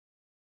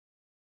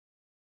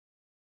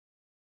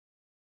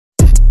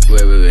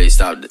Wait,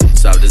 stop,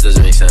 this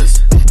doesn't make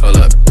sense. Hold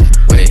up,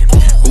 wait,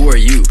 who are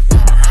you?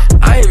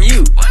 I am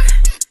you.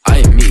 I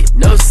am me.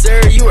 No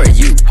sir, you are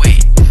you.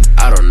 Wait,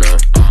 I don't know.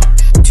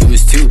 2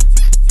 is 2.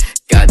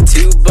 Got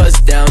 2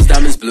 bust downs,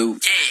 diamonds blue.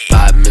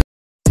 5 million.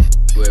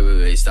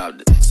 Wait, stop,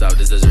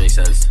 this doesn't make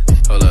sense.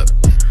 Hold up,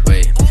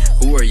 wait,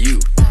 who are you?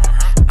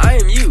 I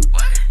am you.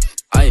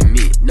 I am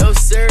me. No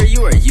sir,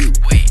 you are you.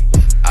 Wait,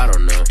 I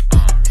don't know.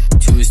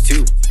 2 is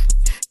 2.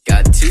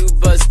 Got 2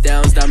 bust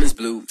downs, diamonds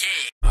blue.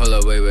 Hold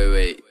up,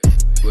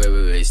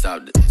 wait,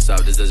 stop,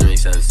 this doesn't make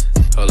sense.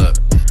 Hold up,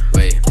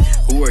 wait,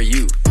 who are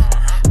you?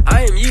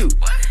 I am you.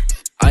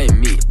 I am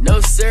me.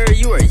 No sir,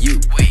 you are you.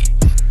 Wait,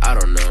 I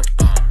don't know.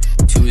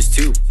 2 is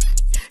 2.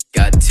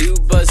 Got 2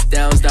 bust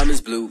downs,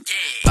 diamonds blue.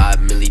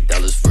 $5 million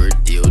for a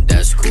deal,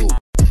 that's cool.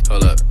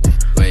 Hold up,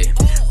 wait,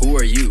 who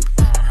are you?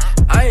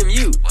 I am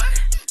you.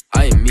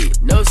 I am me.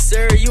 No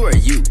sir, you are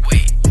you.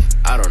 Wait,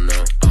 I don't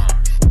know.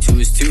 2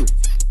 is 2.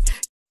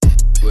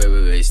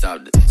 Wait,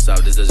 stop,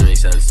 this doesn't make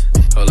sense.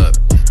 Hold up,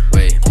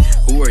 wait,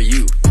 who are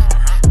you?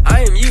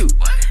 I am you.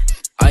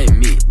 I am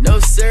me. No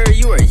sir,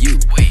 you are you.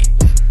 Wait,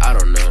 I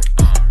don't know.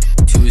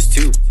 2 is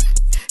 2.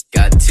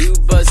 Got 2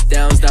 bust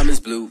downs, diamonds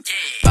blue.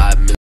 5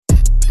 million.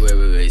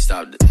 Wait,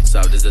 stop,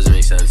 this doesn't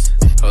make sense.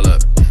 Hold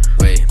up,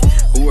 wait,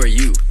 who are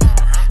you?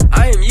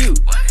 I am you.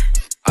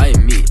 I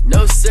am me.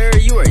 No sir,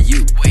 you are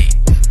you. Wait,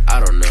 I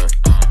don't know.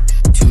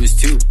 2 is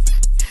 2.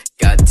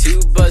 Got 2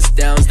 bust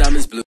downs,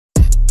 diamonds blue.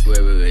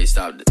 Wait,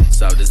 stop,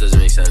 this doesn't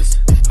make sense.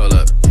 Hold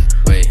up,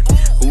 wait,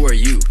 who are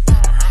you?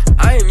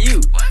 I am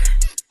you.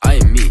 I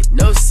am me.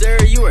 No sir,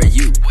 you are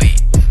you.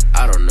 Wait,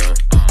 I don't know.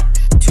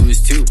 2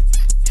 is 2.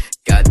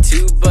 Got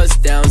 2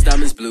 bust downs,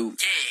 diamonds blue.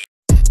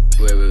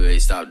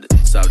 Wait, stop,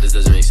 this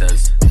doesn't make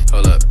sense.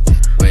 Hold up,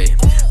 wait,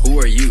 who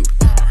are you?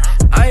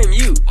 I am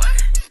you.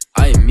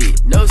 I am me.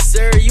 No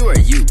sir, you are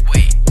you.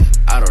 Wait,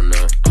 I don't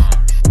know.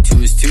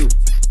 2 is 2.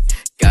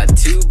 Got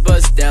 2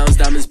 bust downs,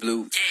 diamonds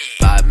blue.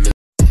 5 million.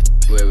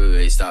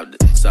 Wait, stop,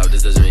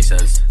 this doesn't make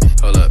sense.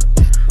 Hold up,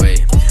 wait,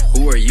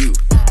 who are you?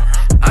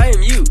 I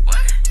am you.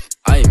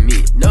 I am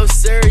me. No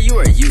sir, you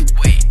are you.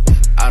 Wait,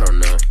 I don't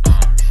know.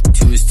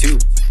 2 is 2.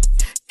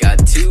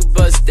 Got 2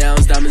 bust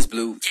downs, diamonds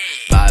blue.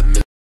 5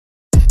 million.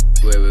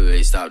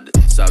 Wait, stop,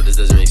 this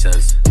doesn't make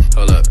sense.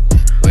 Hold up,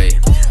 wait,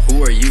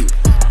 who are you?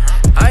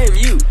 I am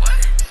you.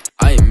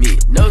 I am me.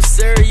 No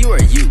sir, you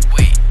are you.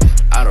 Wait,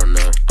 I don't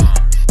know.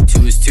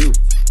 2 is 2.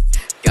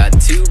 Got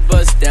 2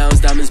 bust downs,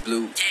 diamonds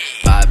blue.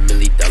 $5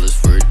 million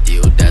for a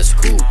deal, that's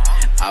cool.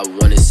 I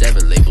wanted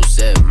 7, label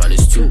said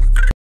 -2.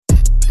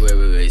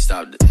 Wait,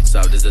 stop,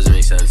 this doesn't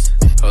make sense.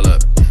 Hold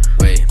up,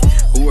 wait,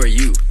 who are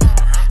you?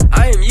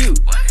 I am you.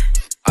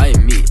 I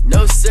am me.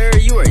 No sir,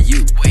 you are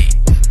you. Wait,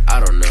 I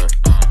don't know.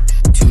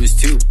 2 is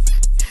 2.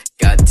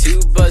 Got 2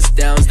 bust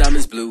downs,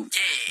 diamonds blue.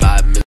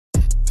 5 million.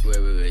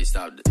 Wait,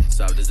 stop,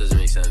 this doesn't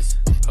make sense.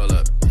 Hold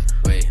up,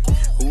 wait,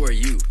 who are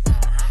you?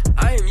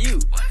 I am you.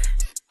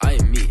 I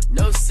am me.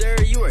 No sir,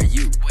 you are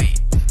you. Wait,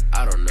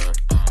 I don't know.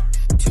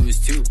 2 is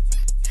 2.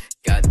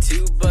 Got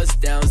 2 bust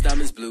downs,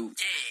 diamonds blue.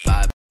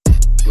 5.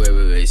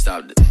 Wait,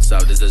 stop,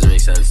 this doesn't make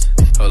sense.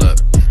 Hold up,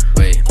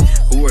 wait,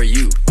 who are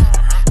you?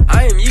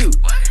 I am you.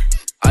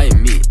 I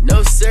am me.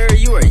 No sir,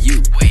 you are you.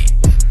 Wait.